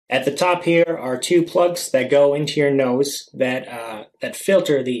At the top here are two plugs that go into your nose that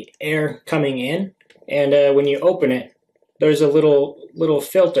filter the air coming in. And when you open it, there's a little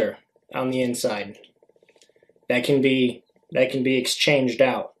filter on the inside that can be exchanged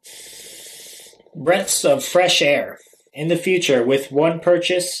out. Breaths of fresh air. In the future, with one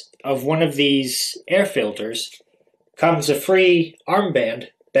purchase of one of these air filters, comes a free armband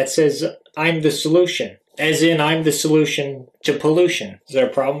that says, "I'm the solution." As in, I'm the solution to pollution. Is there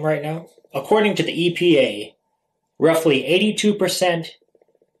a problem right now? According to the EPA, roughly 82%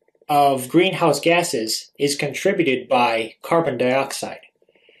 of greenhouse gases is contributed by carbon dioxide.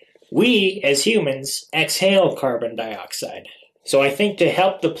 We, as humans, exhale carbon dioxide. So I think to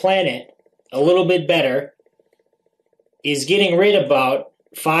help the planet a little bit better is getting rid of about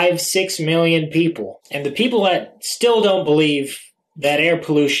 5-6 million people. And the people that still don't believe that air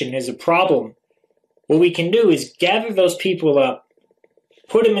pollution is a problem, what we can do is gather those people up,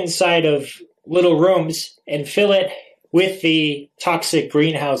 put them inside of little rooms, and fill it with the toxic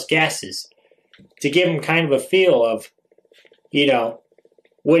greenhouse gases to give them kind of a feel of,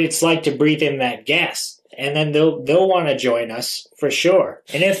 what it's like to breathe in that gas. And then they'll want to join us for sure.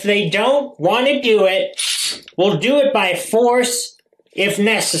 And if they don't want to do it, we'll do it by force if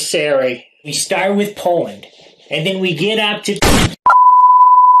necessary. We start with Poland, and then we get up to